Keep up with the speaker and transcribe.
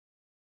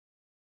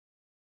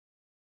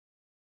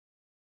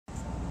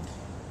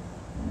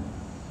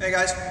Hey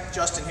guys,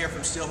 Justin here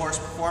from Steel Horse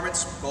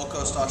Performance, Gold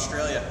Coast,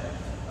 Australia.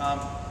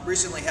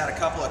 Recently had a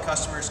couple of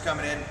customers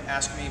coming in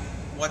asking me,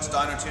 what's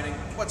dyno tuning,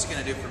 what's it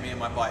going to do for me and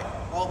my bike?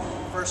 Well,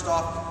 first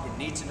off, you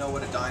need to know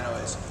what a dyno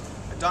is.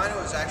 A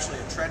dyno is actually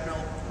a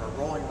treadmill or a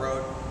rolling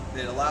road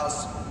that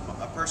allows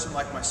a person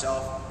like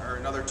myself or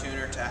another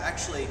tuner to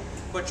actually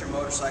put your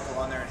motorcycle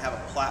on there and have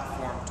a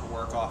platform to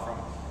work off from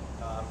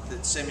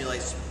that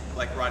simulates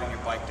like riding your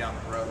bike down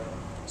the road.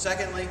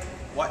 Secondly,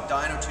 what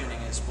dyno tuning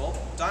is. Well,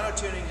 dyno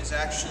tuning is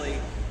actually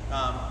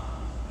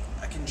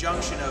a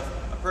conjunction of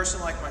a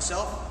person like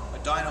myself, a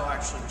dyno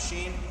actually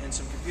machine, and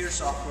some computer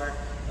software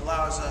that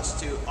allows us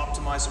to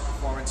optimize the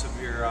performance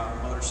of your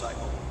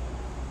motorcycle.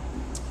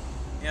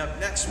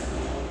 Next,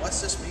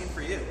 what's this mean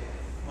for you?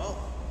 Well,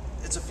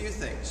 it's a few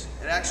things.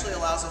 It actually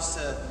allows us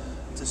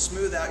to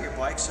smooth out your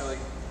bike so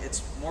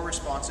it's more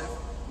responsive,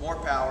 more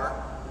power,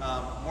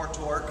 more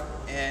torque,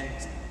 and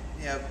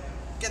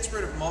gets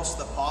rid of most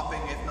of the popping,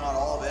 if not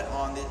all of it,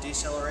 on the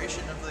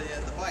deceleration of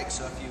the bike.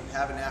 So if you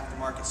have an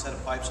aftermarket set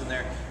of pipes in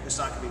there, it's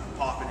not going to be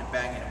popping and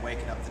banging and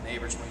waking up the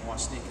neighbors when you want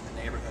to sneak in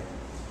the neighborhood.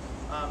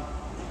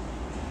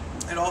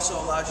 It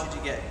also allows you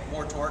to get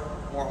more torque,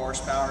 more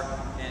horsepower,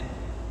 and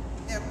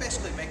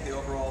basically make the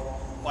overall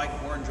bike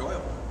more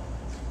enjoyable.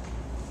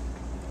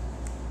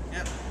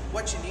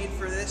 What you need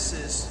for this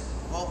is,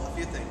 well, a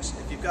few things.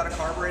 If you've got a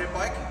carbureted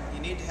bike, you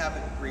need to have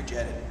it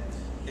rejetted.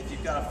 If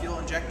you've got a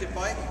fuel-injected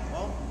bike,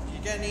 well,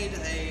 you're going to need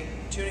a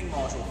tuning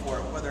module for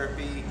it, whether it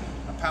be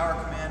a power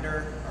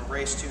commander, a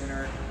race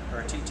tuner, or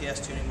a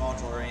TTS tuning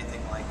module, or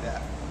anything like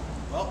that.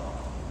 Well,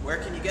 where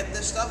can you get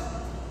this stuff?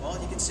 Well,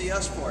 you can see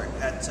us for it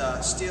at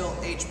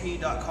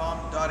steelhp.com.au,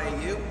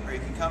 or you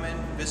can come in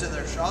and visit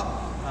their shop.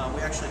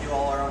 We actually do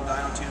all our own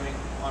dyno tuning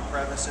on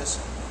premises.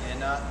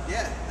 And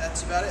yeah,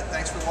 that's about it.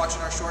 Thanks for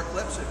watching our short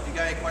clips. If you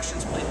got any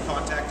questions, please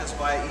contact us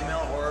via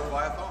email or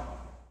via phone.